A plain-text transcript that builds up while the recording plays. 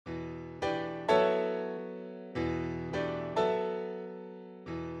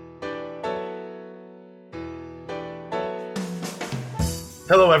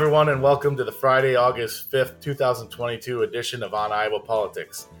Hello, everyone, and welcome to the Friday, August 5th, 2022 edition of On Iowa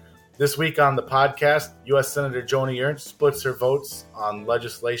Politics. This week on the podcast, U.S. Senator Joni Ernst splits her votes on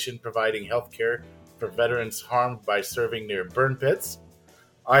legislation providing health care for veterans harmed by serving near burn pits.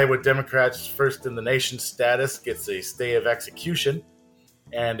 Iowa Democrats' first in the nation status gets a stay of execution,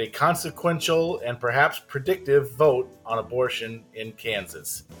 and a consequential and perhaps predictive vote on abortion in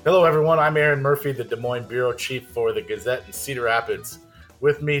Kansas. Hello, everyone. I'm Aaron Murphy, the Des Moines Bureau Chief for the Gazette in Cedar Rapids.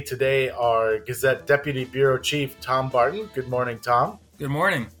 With me today are Gazette Deputy Bureau Chief Tom Barton. Good morning, Tom. Good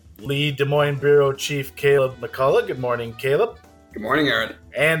morning. Lead Des Moines Bureau Chief Caleb McCullough. Good morning, Caleb. Good morning, Aaron.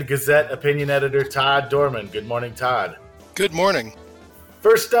 And Gazette Opinion Editor Todd Dorman. Good morning, Todd. Good morning.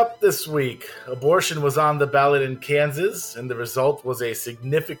 First up this week, abortion was on the ballot in Kansas, and the result was a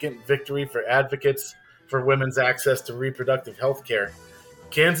significant victory for advocates for women's access to reproductive health care.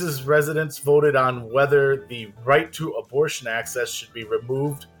 Kansas residents voted on whether the right to abortion access should be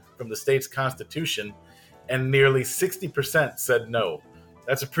removed from the state's constitution, and nearly 60% said no.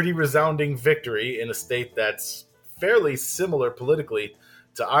 That's a pretty resounding victory in a state that's fairly similar politically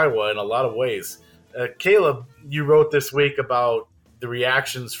to Iowa in a lot of ways. Caleb, you wrote this week about the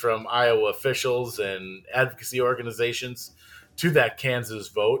reactions from Iowa officials and advocacy organizations to that Kansas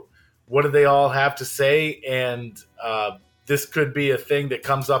vote. What do they all have to say? And this could be a thing that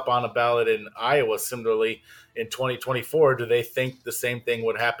comes up on a ballot in Iowa similarly in 2024. Do they think the same thing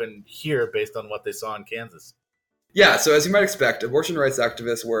would happen here based on what they saw in Kansas? Yeah, so as you might expect, abortion rights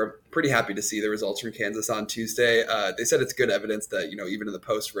activists were pretty happy to see the results from Kansas on Tuesday. They said it's good evidence that, even in the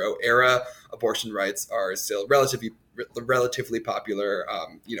post-Roe era, abortion rights are still relatively popular,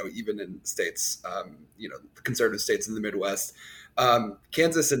 even in states, conservative states in the Midwest.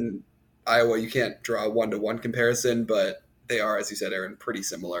 Kansas and Iowa, you can't draw a one-to-one comparison, but they are, as you said, Aaron, pretty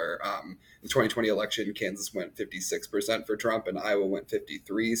similar. In the 2020 election, Kansas went 56% for Trump and Iowa went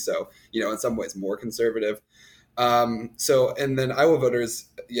 53%. So, in some ways more conservative. And then Iowa voters,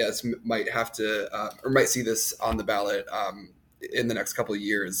 yes, might have to, or might see this on the ballot in the next couple of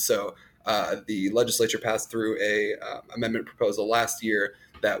years. So the legislature passed through a amendment proposal last year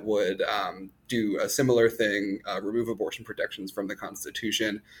that would do a similar thing, remove abortion protections from the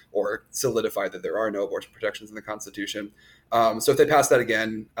Constitution or solidify that there are no abortion protections in the Constitution. So if they pass that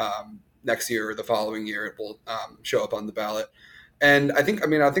again next year or the following year, it will show up on the ballot. And I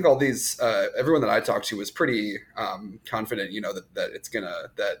think all these, everyone that I talked to was pretty confident, that it's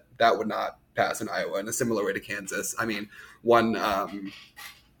that would not pass in Iowa in a similar way to Kansas. I mean, one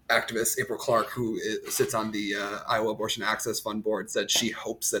activist, April Clark, who sits on the Iowa Abortion Access Fund board, said she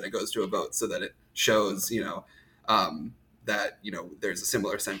hopes that it goes to a vote so that it shows, that, there's a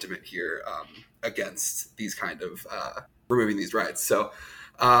similar sentiment here against these kind of removing these rights. So,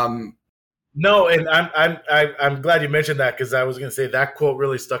 No, and I'm glad you mentioned that, because I was going to say that quote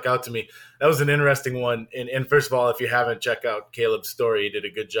really stuck out to me. That was an interesting one. And first of all, if you haven't checked out Caleb's story, he did a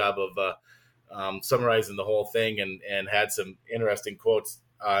good job of summarizing the whole thing and had some interesting quotes.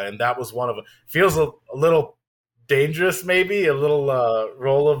 And that was one of them. Feels a little dangerous, maybe a little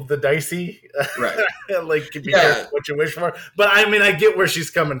roll of the dicey, right? Like, be careful what you wish for. But I get where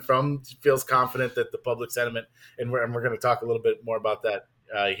she's coming from. She feels confident that the public sentiment, and we're going to talk a little bit more about that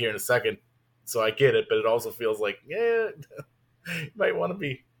here in a second. So I get it, but it also feels like, you might want to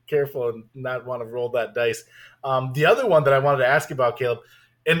be careful and not want to roll that dice. The other one that I wanted to ask you about, Caleb,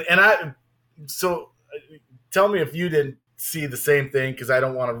 so tell me if you didn't see the same thing, because I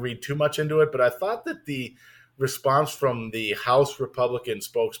don't want to read too much into it, but I thought that the response from the House Republican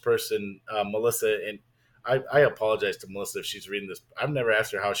spokesperson, Melissa, and I apologize to Melissa if she's reading this. I've never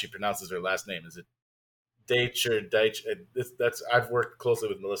asked her how she pronounces her last name. Is it Deitch or Deitch? I've worked closely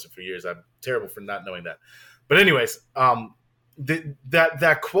with Melissa for years. I'm terrible for not knowing that. But anyways,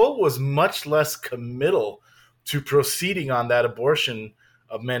 that quote was much less committal to proceeding on that abortion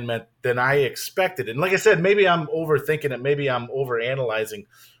amendment than I expected. And like I said, maybe I'm overthinking it. Maybe I'm overanalyzing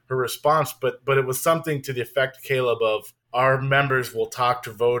her response, but it was something to the effect, Caleb, of our members will talk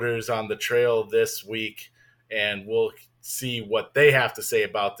to voters on the trail this week and we'll see what they have to say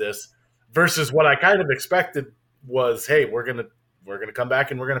about this. Versus what I kind of expected was, hey, we're gonna come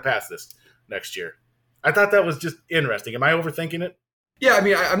back and we're gonna pass this next year. I thought that was just interesting. Am I overthinking it? Yeah,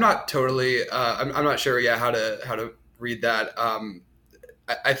 I'm not totally. I'm not sure. Yeah, how to read that.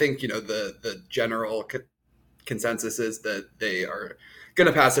 I think the general consensus is that they are going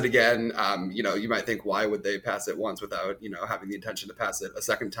to pass it again. You might think, why would they pass it once without having the intention to pass it a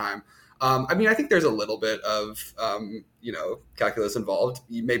second time? I think there's a little bit of, calculus involved.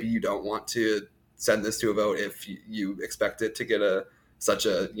 Maybe you don't want to send this to a vote if you expect it to get such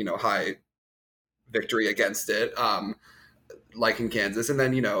a high victory against it. like in Kansas. And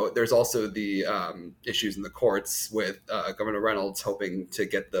then, there's also the issues in the courts with Governor Reynolds hoping to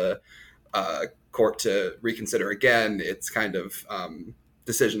get the court to reconsider again its kind of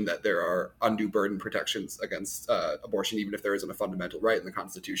decision that there are undue burden protections against abortion, even if there isn't a fundamental right in the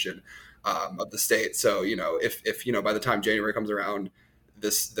Constitution of the state. So, if by the time January comes around,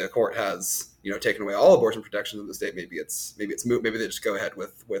 the court has taken away all abortion protections in the state, maybe it's moot. Maybe they just go ahead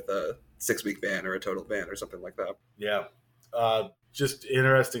with a 6-week ban or a total ban or something like that. Yeah, just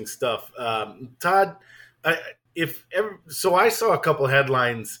interesting stuff. Todd, I saw a couple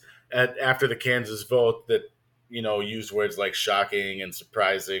headlines after the Kansas vote that use words like shocking and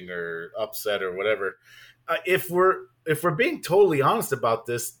surprising or upset or whatever. If we're being totally honest about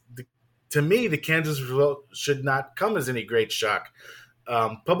this, to me, the Kansas vote should not come as any great shock.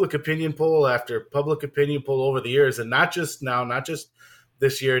 Public opinion poll after public opinion poll over the years, and not just now, not just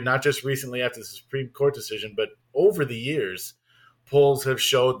this year, not just recently after the Supreme Court decision, but over the years, polls have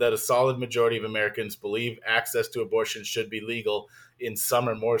showed that a solid majority of Americans believe access to abortion should be legal in some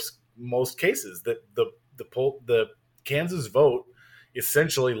or most cases. That the Kansas vote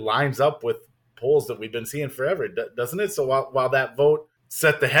essentially lines up with polls that we've been seeing forever, doesn't it? So while that vote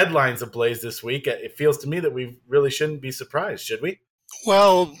set the headlines ablaze this week, it feels to me that we really shouldn't be surprised, should we?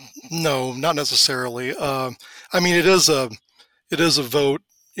 Well, no, not necessarily. I mean, it is a vote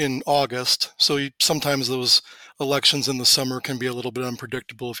in August, so sometimes those elections in the summer can be a little bit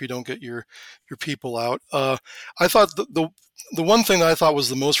unpredictable if you don't get your people out. I thought the one thing that I thought was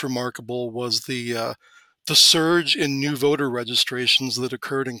the most remarkable was the surge in new voter registrations that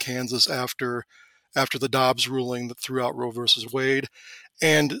occurred in Kansas after the Dobbs ruling that threw out Roe versus Wade.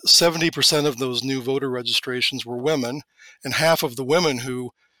 And 70% of those new voter registrations were women, and half of the women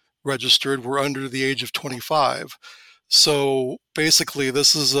who registered were under the age of 25. So basically,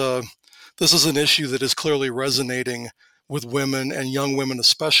 this is an issue that is clearly resonating with women and young women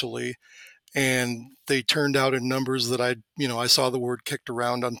especially. And they turned out in numbers that I saw the word kicked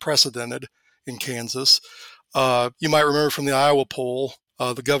around, unprecedented in Kansas. You might remember from the Iowa poll,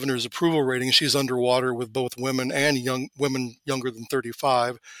 the governor's approval rating, she's underwater with both women and women younger than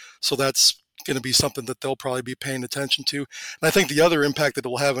 35. So that's going to be something that they'll probably be paying attention to. And I think the other impact that it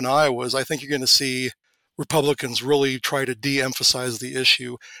will have in Iowa is I think you're going to see Republicans really try to de-emphasize the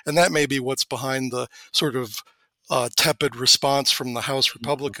issue. And that may be what's behind the sort of tepid response from the House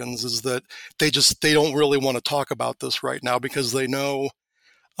Republicans, is that they don't really want to talk about this right now because they know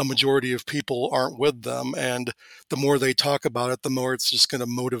a majority of people aren't with them. And the more they talk about it, the more it's just going to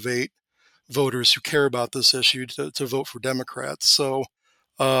motivate voters who care about this issue to vote for Democrats. So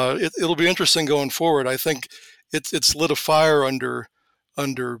it'll be interesting going forward. I think it's lit a fire under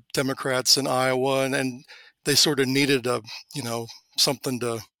Democrats in Iowa, and they sort of needed something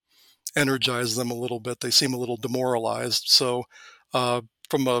to energize them a little bit. They seem a little demoralized. So I'm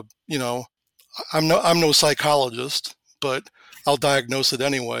no psychologist, but I'll diagnose it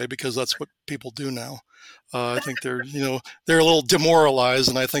anyway because that's what people do now. I think they're a little demoralized,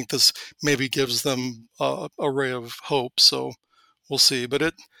 and I think this maybe gives them a ray of hope. So we'll see.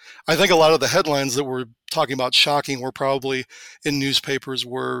 But I think a lot of the headlines that we're talking about shocking were probably in newspapers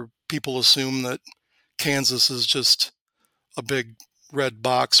where people assume that Kansas is just a big red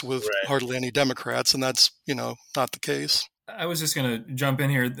box with hardly any Democrats, and that's not the case. I was just going to jump in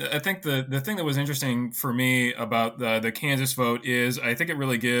here. I think the thing that was interesting for me about the Kansas vote is I think it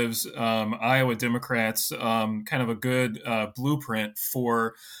really gives Iowa Democrats kind of a good blueprint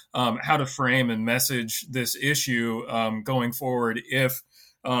for how to frame and message this issue going forward if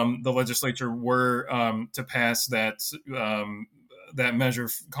the legislature were to pass that measure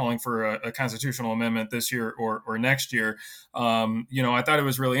calling for a constitutional amendment this year or next year. I thought it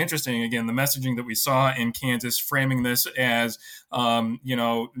was really interesting, again, the messaging that we saw in Kansas, framing this as,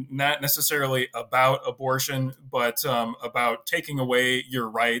 not necessarily about abortion, but about taking away your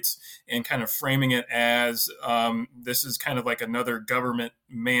rights, and kind of framing it as this is kind of like another government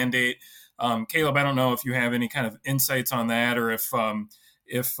mandate. Caleb, I don't know if you have any kind of insights on that, or if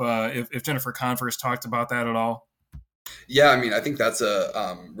Jennifer Converse talked about that at all. Yeah, I mean, I think that's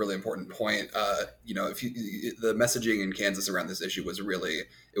a really important point. The messaging in Kansas around this issue was really,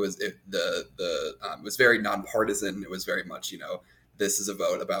 it was very nonpartisan. It was very much, this is a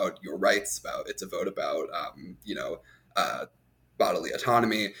vote about your rights. It's a vote about bodily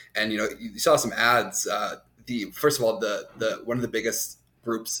autonomy. And you saw some ads. First of all, the one of the biggest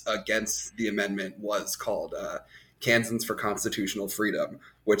groups against the amendment was called Kansans for Constitutional Freedom,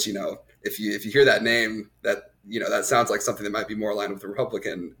 which if you hear that name, that sounds like something that might be more aligned with the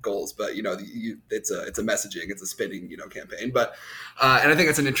Republican goals, but it's a messaging, it's a spinning campaign. But and I think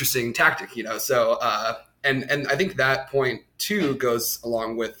it's an interesting tactic. So and I think that point too goes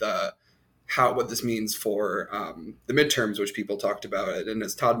along with what this means for the midterms, which people talked about. And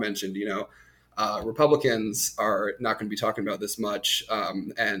as Todd mentioned, Republicans are not going to be talking about this much,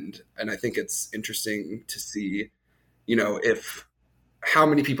 and I think it's interesting to see, if how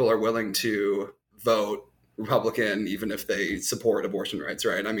many people are willing to vote Republican even if they support abortion rights,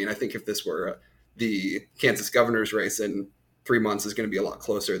 right? I mean, I think if this were the Kansas governor's race in 3 months is going to be a lot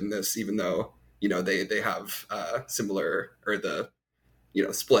closer than this, even though they have similar, or the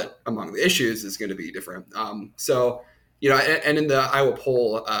split among the issues is going to be different. So and in the Iowa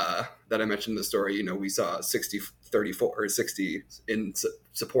poll that I mentioned in the story, we saw 60-34 or 60 in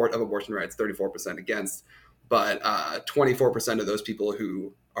support of abortion rights, 34% against, but 24% of those people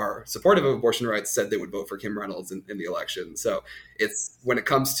who are supportive of abortion rights said they would vote for Kim Reynolds in the election. So it's, when it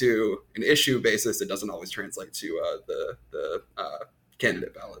comes to an issue basis, it doesn't always translate to the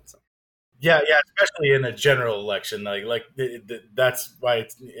candidate ballot. So. Yeah, especially in a general election, that's why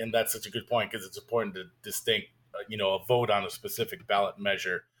and that's such a good point, because it's important to distinct, a vote on a specific ballot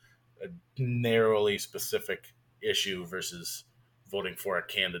measure, a narrowly specific issue versus voting for a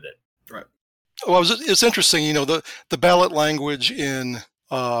candidate. Right. Well, it's interesting, the ballot language in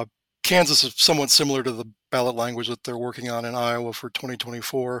Kansas is somewhat similar to the ballot language that they're working on in Iowa for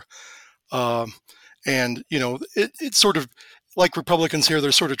 2024. And, it's sort of like Republicans here,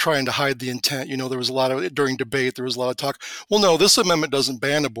 they're sort of trying to hide the intent. There was a lot of, during debate, there was a lot of talk. Well, no, this amendment doesn't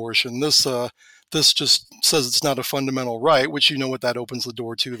ban abortion. This just says it's not a fundamental right, which what that opens the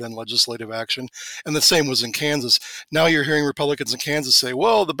door to, then legislative action. And the same was in Kansas. Now you're hearing Republicans in Kansas say,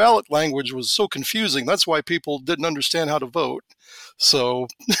 well, the ballot language was so confusing. That's why people didn't understand how to vote. So,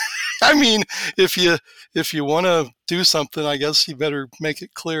 I mean, if you want to do something, I guess you better make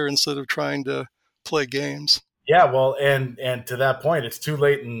it clear instead of trying to play games. Yeah, well, and to that point, it's too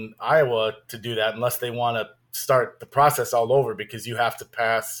late in Iowa to do that unless they want to start the process all over, because you have to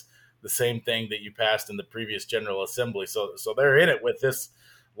pass the same thing that you passed in the previous General Assembly. So they're in it with this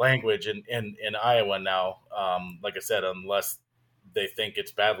language in Iowa now. Like I said, unless they think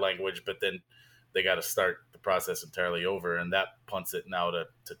it's bad language, but then they got to start the process entirely over, and that punts it now to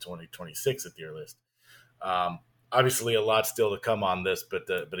 2026 at the earliest. Obviously, a lot still to come on this, but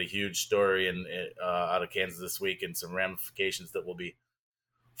a huge story out of Kansas this week, and some ramifications that we'll be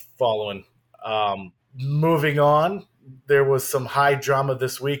following. Moving on, there was some high drama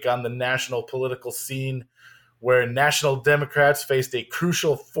this week on the national political scene, where national Democrats faced a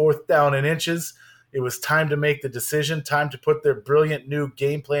crucial 4th down and inches. It was time to make the decision, time to put their brilliant new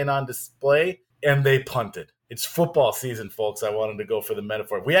game plan on display, and they punted. It's football season, folks. I wanted to go for the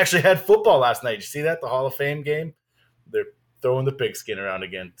metaphor. We actually had football last night. You see that? The Hall of Fame game? They're throwing the pigskin around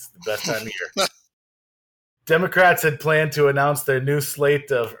again. It's the best time of year. Democrats had planned to announce their new slate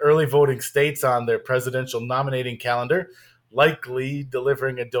of early voting states on their presidential nominating calendar, likely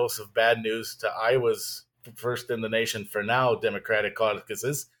delivering a dose of bad news to Iowa's first in the nation for now Democratic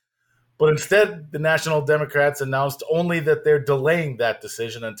caucuses. But instead, the National Democrats announced only that they're delaying that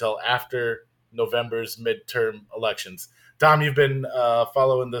decision until after November's midterm elections. Tom, you've been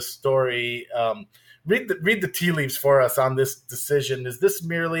following this story. Read the tea leaves for us on this decision. Is this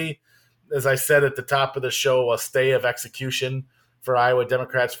merely, as I said at the top of the show, a stay of execution for Iowa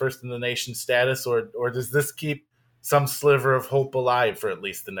Democrats' first in the nation status, or does this keep some sliver of hope alive for at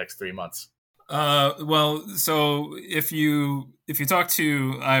least the next 3 months? Well, so if you talk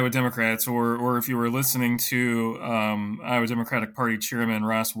to Iowa Democrats, or if you were listening to Iowa Democratic Party Chairman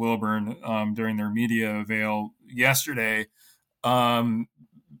Ross Wilburn during their media avail yesterday,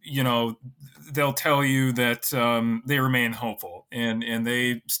 they'll tell you that they remain hopeful, and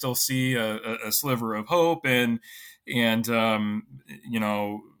they still see a sliver of hope, and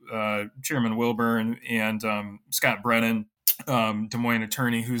Chairman Wilburn and Scott Brennan, Des Moines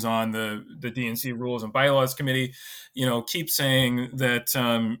attorney who's on the DNC Rules and Bylaws Committee, keep saying that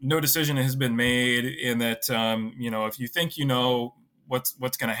no decision has been made, and that if you think what's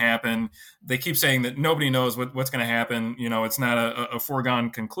going to happen, they keep saying that nobody knows what's going to happen. It's not a foregone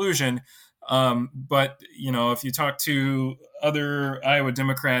conclusion. But if you talk to other Iowa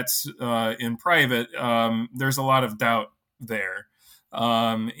Democrats in private, there's a lot of doubt there.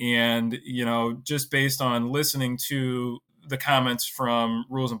 And just based on listening to the comments from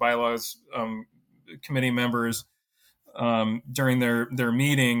Rules and Bylaws committee members during their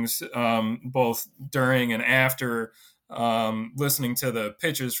meetings, both during and after, listening to the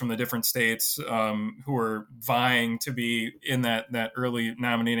pitches from the different states who are vying to be in that early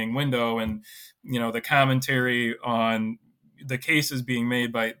nominating window, and the commentary on the cases being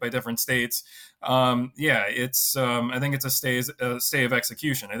made by different states. It's I think it's a stay of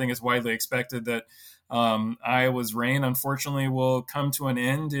execution. I think it's widely expected that Iowa's reign, unfortunately, will come to an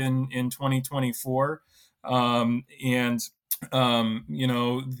end in 2024. The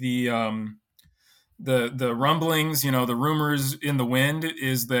rumblings, the rumors in the wind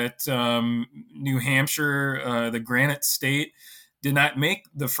is that New Hampshire, the Granite State, did not make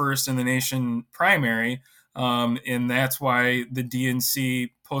the first in the nation primary. And that's why the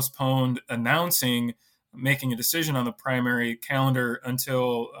DNC postponed making a decision on the primary calendar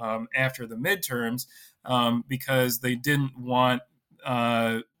until after the midterms, because they didn't want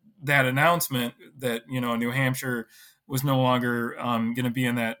that announcement that, New Hampshire was no longer going to be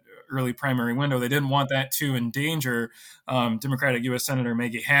in that early primary window. They didn't want that to endanger Democratic U.S. Senator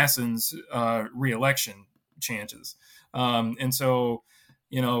Maggie Hassan's reelection chances. And so,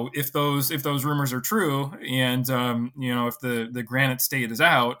 if those rumors are true, and if the Granite State is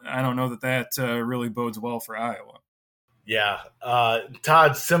out, I don't know that really bodes well for Iowa. Yeah,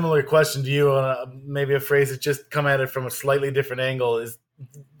 Todd, similar question to you. Maybe a phrase that just come at it from a slightly different angle is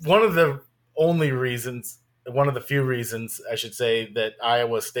one of the few reasons I should say that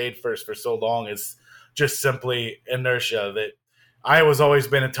Iowa stayed first for so long is just simply inertia. That Iowa's always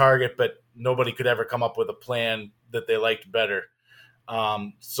been a target, but nobody could ever come up with a plan that they liked better.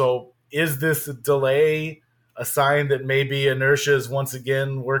 So is this delay a sign that maybe inertia is once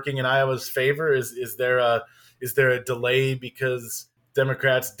again working in Iowa's favor? Is there a delay because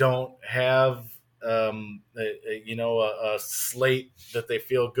Democrats don't have a slate that they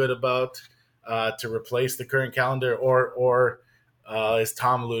feel good about to replace the current calendar, or as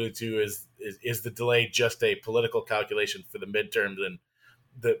Tom alluded to, is the delay just a political calculation for the midterms, and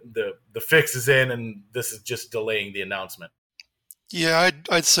the fix is in, and this is just delaying the announcement? Yeah,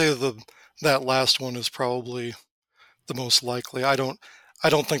 I'd say that last one is probably the most likely. I don't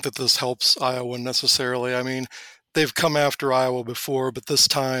think that this helps Iowa necessarily. I mean, they've come after Iowa before, but this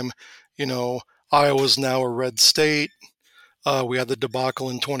time, Iowa's now a red state. We had the debacle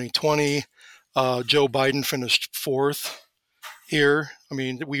in 2020. Joe Biden finished fourth here. I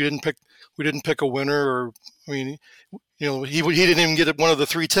mean, we didn't pick a winner, or I mean, he didn't even get one of the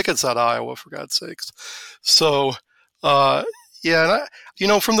 3 tickets out of Iowa, for God's sakes. So, yeah,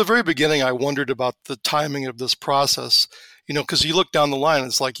 and from the very beginning, I wondered about the timing of this process. Because you look down the line,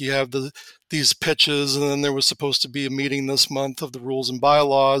 it's like you have these pitches, and then there was supposed to be a meeting this month of the rules and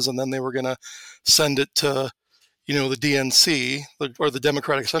bylaws, and then they were going to send it to, the DNC or the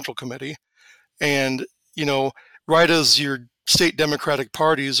Democratic Central Committee, and right as your state Democratic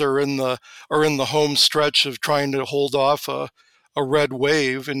parties are in the home stretch of trying to hold off a red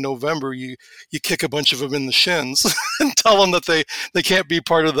wave in November, you kick a bunch of them in the shins and tell them that they can't be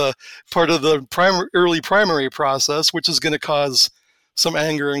part of the early primary process, which is going to cause some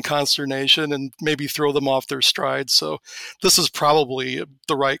anger and consternation and maybe throw them off their stride. So this is probably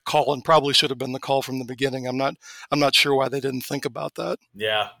the right call, and probably should have been the call from the beginning. I'm not sure why they didn't think about that.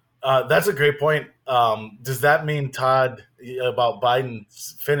 Yeah, that's a great point. Does that mean, Todd, about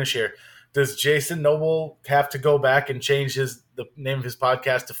Biden's finish here? Does Jason Noble have to go back and change the name of his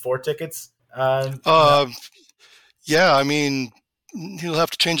podcast to 4 Tickets? Yeah, I mean, he'll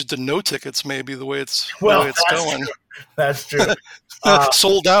have to change it to No Tickets, maybe, the way it's going. True. That's true.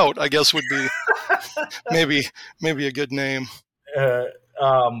 Sold Out, I guess, would be maybe a good name.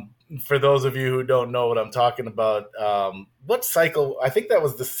 For those of you who don't know what I'm talking about, what cycle? I think that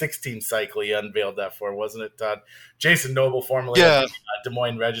was the 16th cycle he unveiled that for, wasn't it, Todd? Jason Noble, formerly of the Des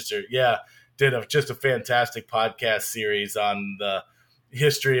Moines Register, did just a fantastic podcast series on the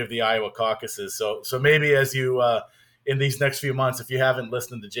history of the Iowa caucuses. So maybe as you in these next few months, if you haven't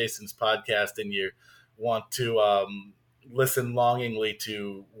listened to Jason's podcast and you want to listen longingly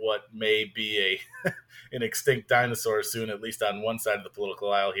to what may be an extinct dinosaur soon, at least on one side of the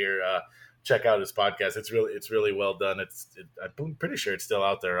political aisle here, check out his podcast. It's really well done. I'm pretty sure it's still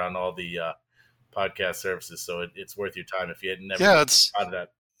out there on all the podcast services, so it's worth your time if you had never out of that.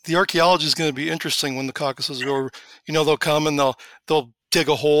 The archaeology is going to be interesting when the caucuses are over. They'll come and they'll dig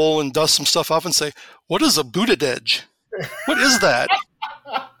a hole and dust some stuff off and say, "What is a Buttigieg? What is that?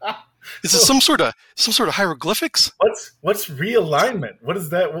 Is it some sort of hieroglyphics? What's realignment? What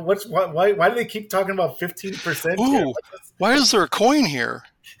is that? Why do they keep talking about 15%? Ooh, why is there a coin here?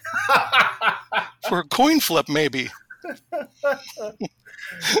 For a coin flip, maybe."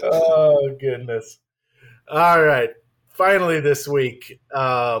 Oh goodness! All right, finally this week,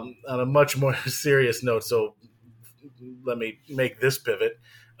 on a much more serious note. So let me make this pivot.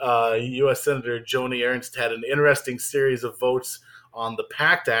 U.S. Senator Joni Ernst had an interesting series of votes on the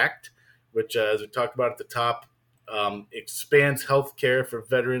PACT Act, which, as we talked about at the top, expands health care for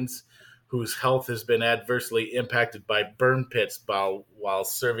veterans whose health has been adversely impacted by burn pits while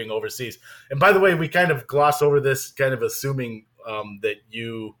serving overseas. And by the way, we kind of gloss over this, kind of assuming that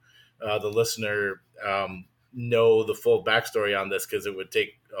you, the listener, know the full backstory on this, because it would take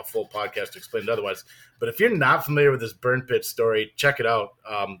a full podcast to explain it otherwise. But if you're not familiar with this burn pit story, check it out.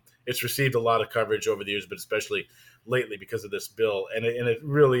 It's received a lot of coverage over the years, but especially lately because of this bill. And it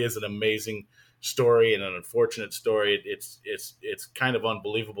really is an amazing story and an unfortunate story. It's kind of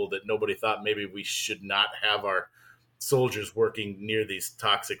unbelievable that nobody thought maybe we should not have our soldiers working near these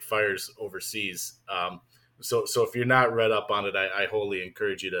toxic fires overseas. So if you're not read up on it, I wholly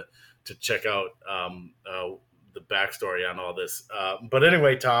encourage you to check out the backstory on all this. But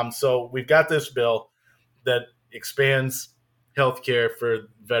anyway, Tom, so we've got this bill that expands healthcare for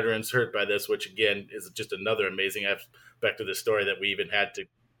veterans hurt by this, which again is just another amazing aspect of this story, that we even had to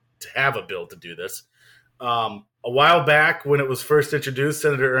have a bill to do this. A while back, when it was first introduced,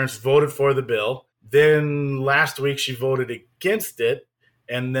 Senator Ernst voted for the bill. Then last week she voted against it.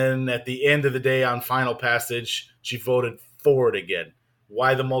 And then at the end of the day on final passage, she voted for it again.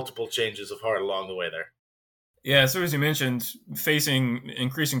 Why the multiple changes of heart along the way there? Yeah, so as you mentioned, facing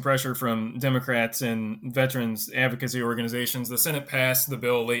increasing pressure from Democrats and veterans advocacy organizations, the Senate passed the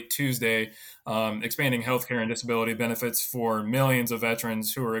bill late Tuesday, expanding healthcare and disability benefits for millions of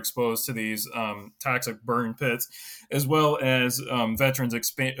veterans who are exposed to these toxic burn pits, as well as veterans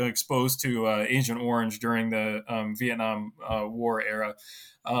exposed to Agent Orange during the Vietnam War era.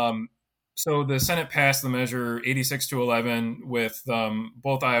 So the Senate passed the measure 86-11 with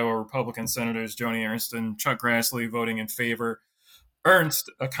both Iowa Republican senators Joni Ernst and Chuck Grassley voting in favor. Ernst,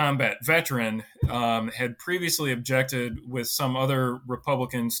 a combat veteran, had previously objected with some other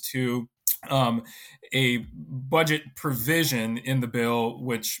Republicans to a budget provision in the bill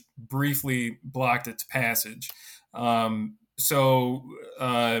which briefly blocked its passage.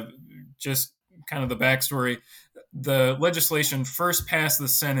 Just kind of the backstory, the legislation first passed the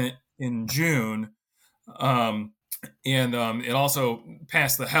Senate in June, and it also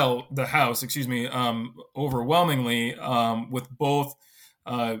passed the House, overwhelmingly, with both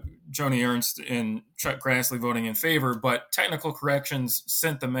Joni Ernst and Chuck Grassley voting in favor. But technical corrections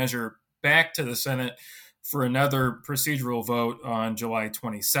sent the measure back to the Senate for another procedural vote on July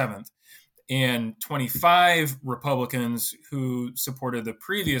 27th. And 25 Republicans who supported the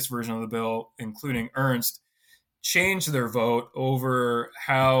previous version of the bill, including Ernst, changed their vote over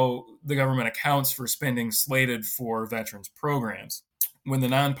how the government accounts for spending slated for veterans programs. When the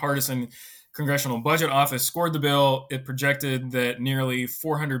nonpartisan Congressional Budget Office scored the bill, it projected that nearly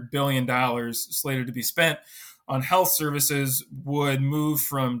 $400 billion slated to be spent on health services would move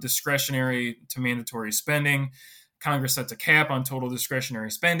from discretionary to mandatory spending. Congress sets a cap on total discretionary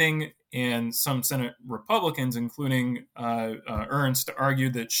spending, and some Senate Republicans, including Ernst,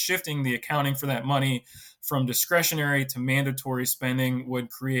 argued that shifting the accounting for that money from discretionary to mandatory spending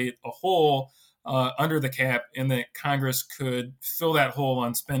would create a hole under the cap, and that Congress could fill that hole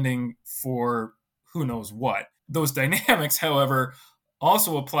on spending for who knows what. Those dynamics, however,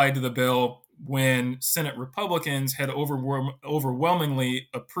 also applied to the bill when Senate Republicans had overwhelmingly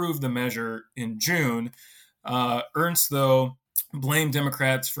approved the measure in June. Ernst, though, blamed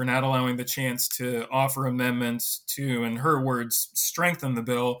Democrats for not allowing the chance to offer amendments to, in her words, strengthen the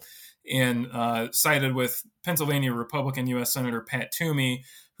bill, and sided with Pennsylvania Republican U.S. Senator Pat Toomey,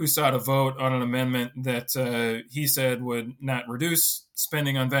 who sought a vote on an amendment that he said would not reduce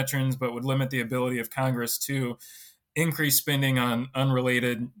spending on veterans, but would limit the ability of Congress to increase spending on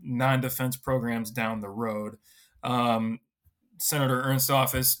unrelated non-defense programs down the road. Senator Ernst's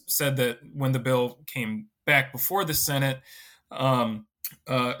office said that when the bill came back before the Senate, when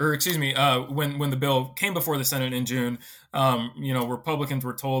the bill came before the Senate in June, Republicans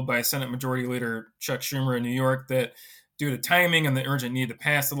were told by Senate Majority Leader Chuck Schumer in New York that due to timing and the urgent need to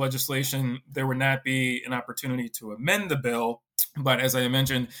pass the legislation, there would not be an opportunity to amend the bill. But as I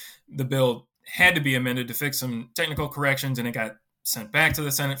mentioned, the bill had to be amended to fix some technical corrections, and it got sent back to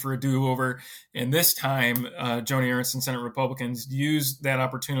the Senate for a do-over. And this time, Joni Ernst and Senate Republicans used that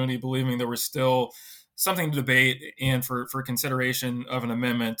opportunity, believing there was still something to debate and for consideration of an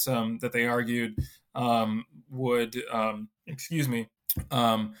amendment that they argued would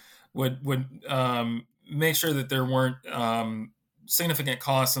make sure that there weren't significant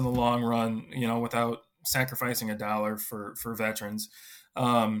costs in the long run, without sacrificing a dollar for veterans.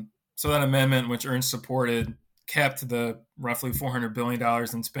 So that amendment, which Ernst supported, kept the roughly $400 billion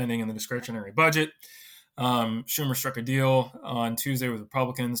in spending in the discretionary budget. Schumer struck a deal on Tuesday with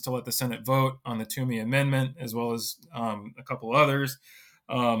Republicans to let the Senate vote on the Toomey amendment, as well as a couple others.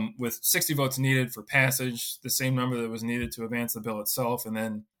 with 60 votes needed for passage, the same number that was needed to advance the bill itself. And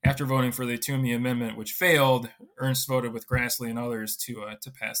then after voting for the Toomey Amendment, which failed, Ernst voted with Grassley and others to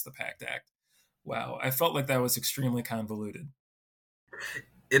pass the PACT Act. Wow, I felt like that was extremely convoluted.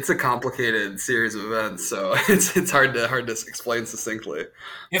 It's a complicated series of events, so it's hard to explain succinctly.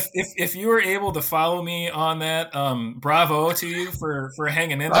 If you were able to follow me on that, bravo to you for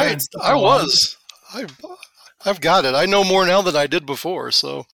hanging in there. I've got it. I know more now than I did before.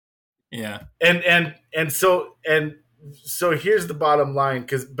 So yeah, and so here's the bottom line,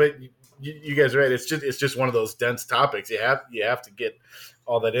 but you guys are right. It's just one of those dense topics. You have to get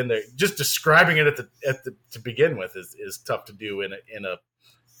all that in there. Just describing it to begin with is tough to do in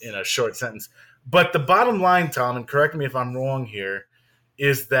a short sentence. But the bottom line, Tom, and correct me if I'm wrong here,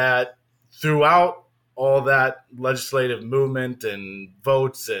 is that throughout all that legislative movement and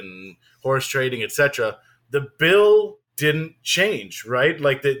votes and horse trading, etc., the bill didn't change, right?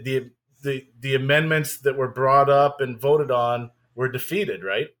 Like the amendments that were brought up and voted on were defeated,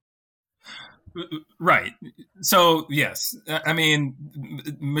 right? Right. So, yes. I mean,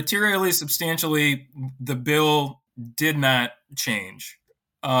 materially, substantially, the bill did not change.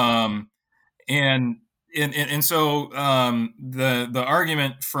 And so the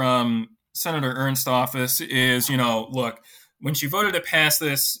argument from Senator Ernst's office is, look, when she voted to pass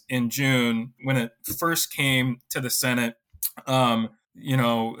this in June, when it first came to the Senate, Senate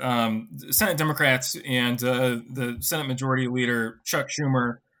Democrats and the Senate Majority Leader Chuck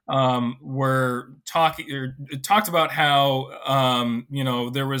Schumer talked about how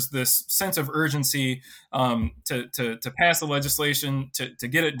there was this sense of urgency to pass the legislation, to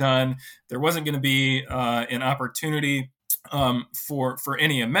get it done. There wasn't going to be an opportunity for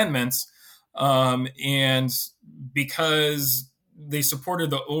any amendments, and because they supported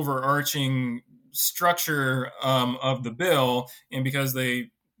the overarching structure of the bill, and because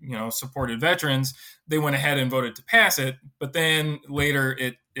they supported veterans, they went ahead and voted to pass it. But then later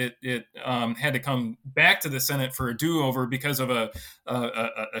it had to come back to the Senate for a do-over because of a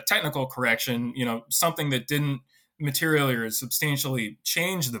technical correction, something that didn't materially or substantially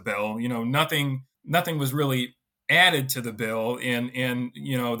change the bill. Nothing was really added to the bill, and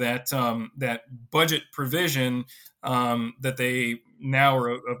that budget provision that they now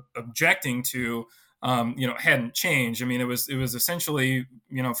are objecting to, hadn't changed. I mean, it was essentially,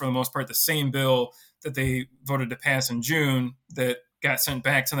 for the most part, the same bill that they voted to pass in June that got sent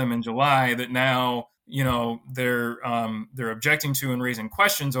back to them in July, that now, they're objecting to and raising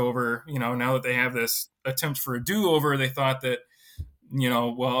questions over. Now that they have this attempt for a do-over, they thought that,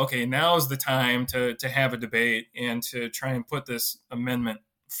 now's the time to have a debate and to try and put this amendment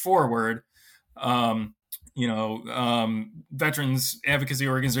forward. Veterans advocacy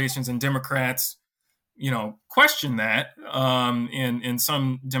organizations and Democrats, question that. And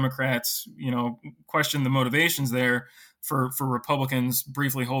some Democrats, question the motivations there for Republicans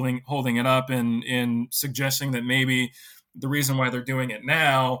briefly holding it up and suggesting that maybe the reason why they're doing it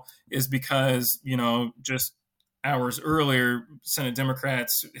now is because, just hours earlier, Senate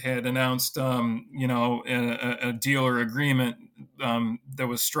Democrats had announced, a deal or agreement that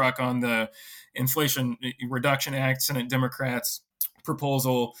was struck on the Inflation Reduction Act, Senate Democrats'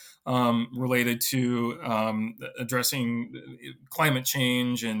 proposal related to addressing climate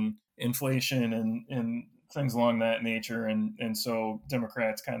change and inflation and things along that nature. And so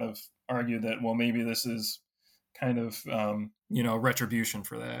Democrats kind of argue that, well, maybe this is kind of, retribution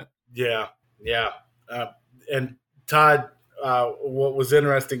for that. Yeah. And Todd, what was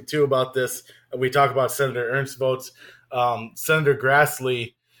interesting too about this, we talk about Senator Ernst's votes. Senator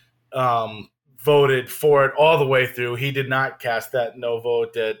Grassley voted for it all the way through. He did not cast that no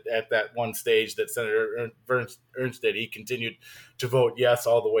vote at that one stage that Senator Ernst did. He continued to vote yes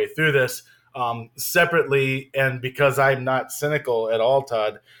all the way through this. Separately, and because I'm not cynical at all,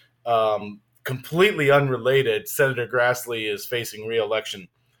 Todd, completely unrelated, Senator Grassley is facing re-election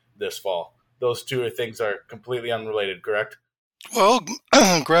this fall. Those two things are completely unrelated, correct? Well,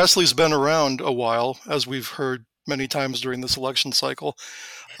 Grassley's been around a while, as we've heard many times during this election cycle.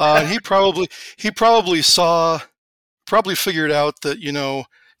 He probably figured out that,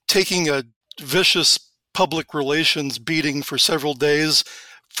 taking a vicious public relations beating for several days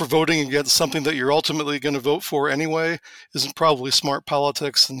for voting against something that you're ultimately going to vote for anyway isn't probably smart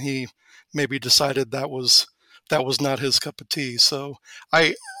politics, and he maybe decided that was not his cup of tea. So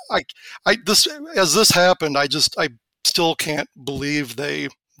as this happened, I still can't believe they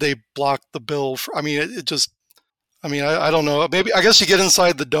blocked the bill. I don't know. Maybe, I guess you get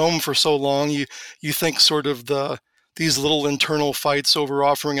inside the dome for so long, you think sort of these little internal fights over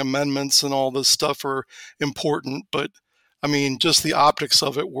offering amendments and all this stuff are important, but I mean, just the optics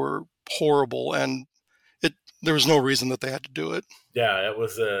of it were horrible, and there was no reason that they had to do it. Yeah, it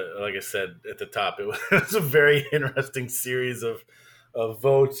was like I said at the top, it was a very interesting series of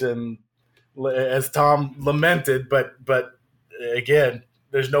votes, and as Tom lamented, but again,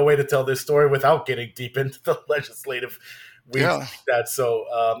 there's no way to tell this story without getting deep into the legislative weeds like that. So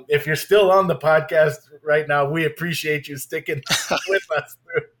if you're still on the podcast right now, we appreciate you sticking with us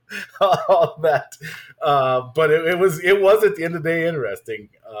through all that. But it was at the end of the day interesting.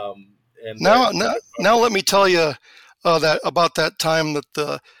 And now let me tell you that about that time that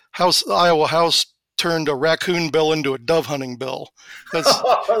the Iowa House turned a raccoon bill into a dove hunting bill.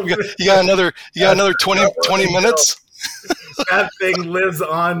 You got another 20 minutes. That thing lives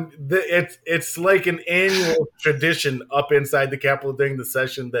on. It's like an annual tradition up inside the Capitol during the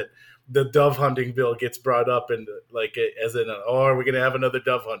session that the dove hunting bill gets brought up, and like as in, are we going to have another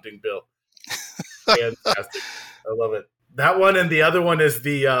dove hunting bill? Fantastic! I love it. That one, and the other one is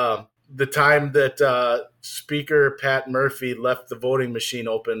the time that Speaker Pat Murphy left the voting machine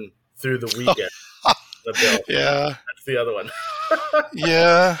open through the weekend. The bill. Yeah, that's the other one.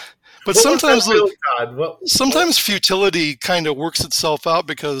 Yeah. But sometimes futility kind of works itself out,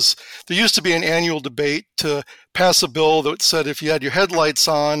 because there used to be an annual debate to pass a bill that said if you had your headlights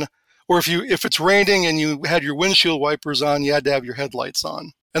on, or if it's raining and you had your windshield wipers on, you had to have your headlights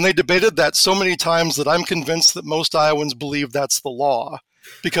on. And they debated that so many times that I'm convinced that most Iowans believe that's the law,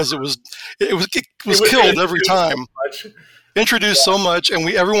 because it was killed every time. Introduced so much, and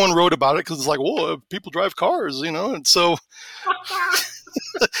everyone wrote about it because it's like, whoa, people drive cars, and so.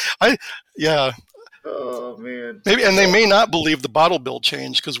 Oh man. Maybe, and they may not believe the bottle bill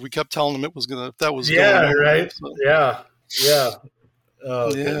change because we kept telling them going right. So. Yeah.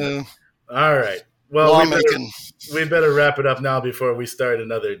 Oh, yeah. Goodness. All right. Well, we better wrap it up now before we start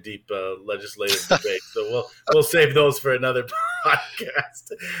another deep legislative debate. So we'll save those for another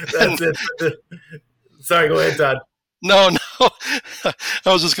podcast. That's it. Sorry, go ahead, Todd. No. I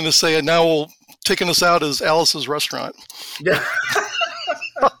was just going to say, now taking us out is Alice's Restaurant. Yeah.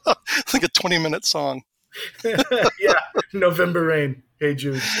 It's like a 20-minute song. Yeah, November Rain. Hey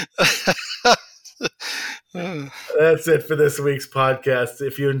Jude. That's it for this week's podcast.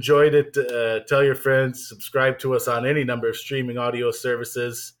 If you enjoyed it, tell your friends. Subscribe to us on any number of streaming audio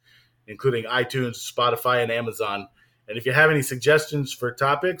services, including iTunes, Spotify, and Amazon. And if you have any suggestions for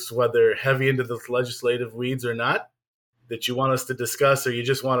topics, whether heavy into the legislative weeds or not, that you want us to discuss, or you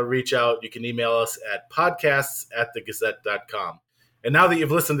just want to reach out, you can email us at podcasts@thegazette.com. And now that you've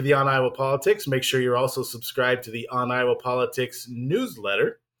listened to the On Iowa Politics, make sure you're also subscribed to the On Iowa Politics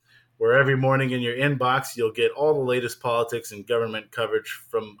newsletter, where every morning in your inbox, you'll get all the latest politics and government coverage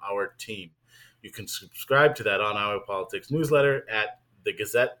from our team. You can subscribe to that On Iowa Politics newsletter at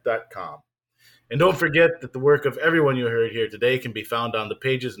thegazette.com. And don't forget that the work of everyone you heard here today can be found on the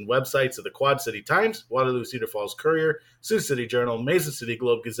pages and websites of the Quad City Times, Waterloo Cedar Falls Courier, Sioux City Journal, Mason City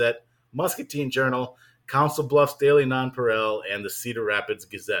Globe Gazette, Muscatine Journal, Council Bluffs Daily Nonpareil, and the Cedar Rapids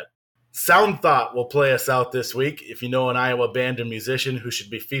Gazette. Sound Thought will play us out this week. If you know an Iowa band or musician who should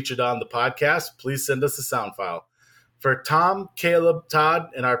be featured on the podcast, please send us a sound file. For Tom, Caleb, Todd,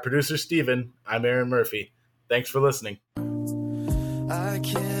 and our producer Steven, I'm Aaron Murphy. Thanks for listening. I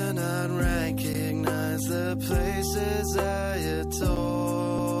cannot recognize the places I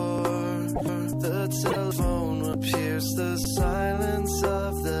adore. The telephone will pierce the silence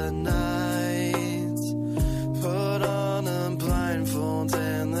of the night. Put on a blindfold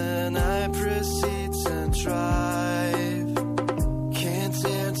and then I proceed to drive. Can't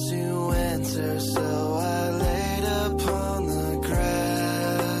dare to enter, so I laid upon the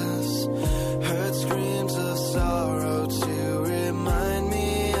grass. Heard screams of sorrow to remind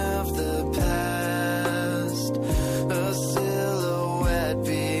me of the past. A silhouette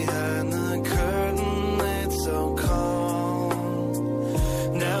behind the curtain laid so calm.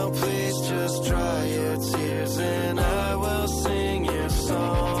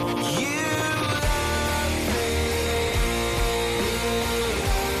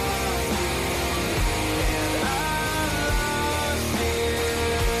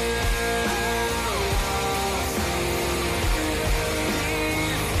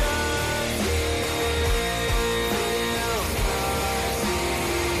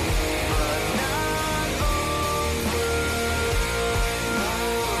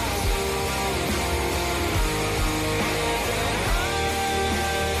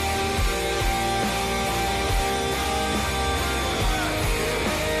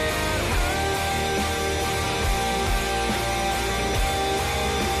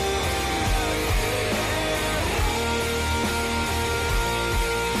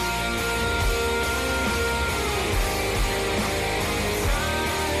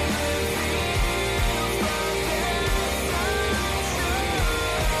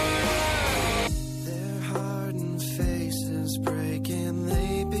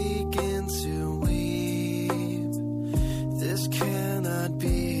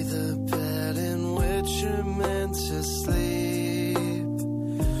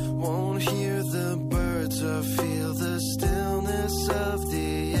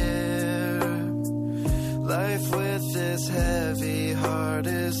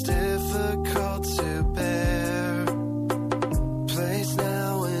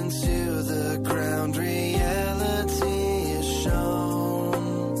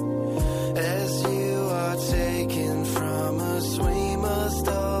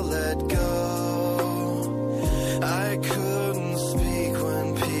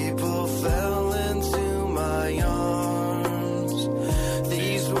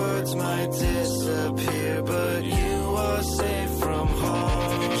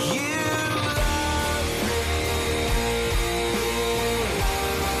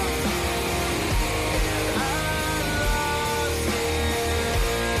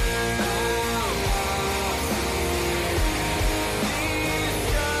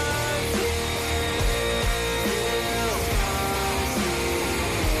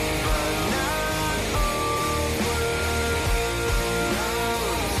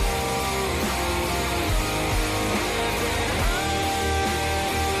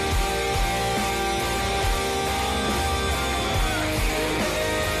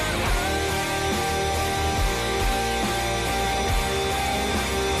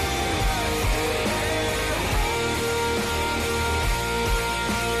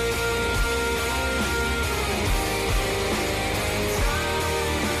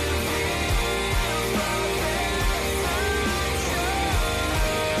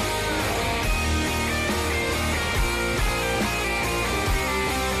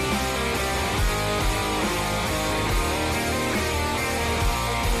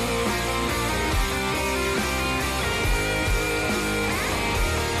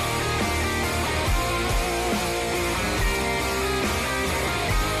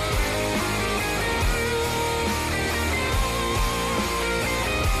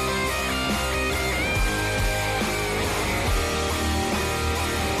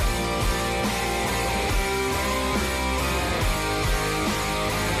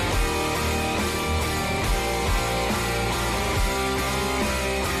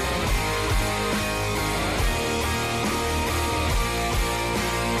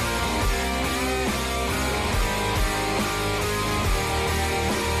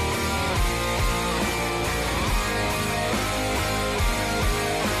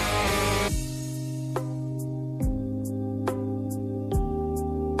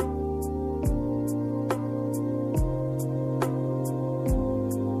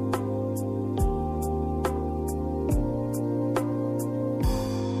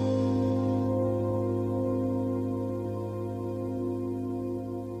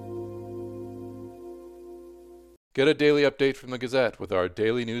 Get a daily update from the Gazette with our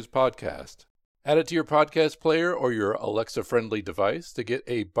daily news podcast. Add it to your podcast player or your Alexa-friendly device to get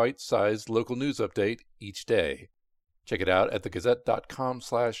a bite-sized local news update each day. Check it out at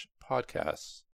thegazette.com/podcasts.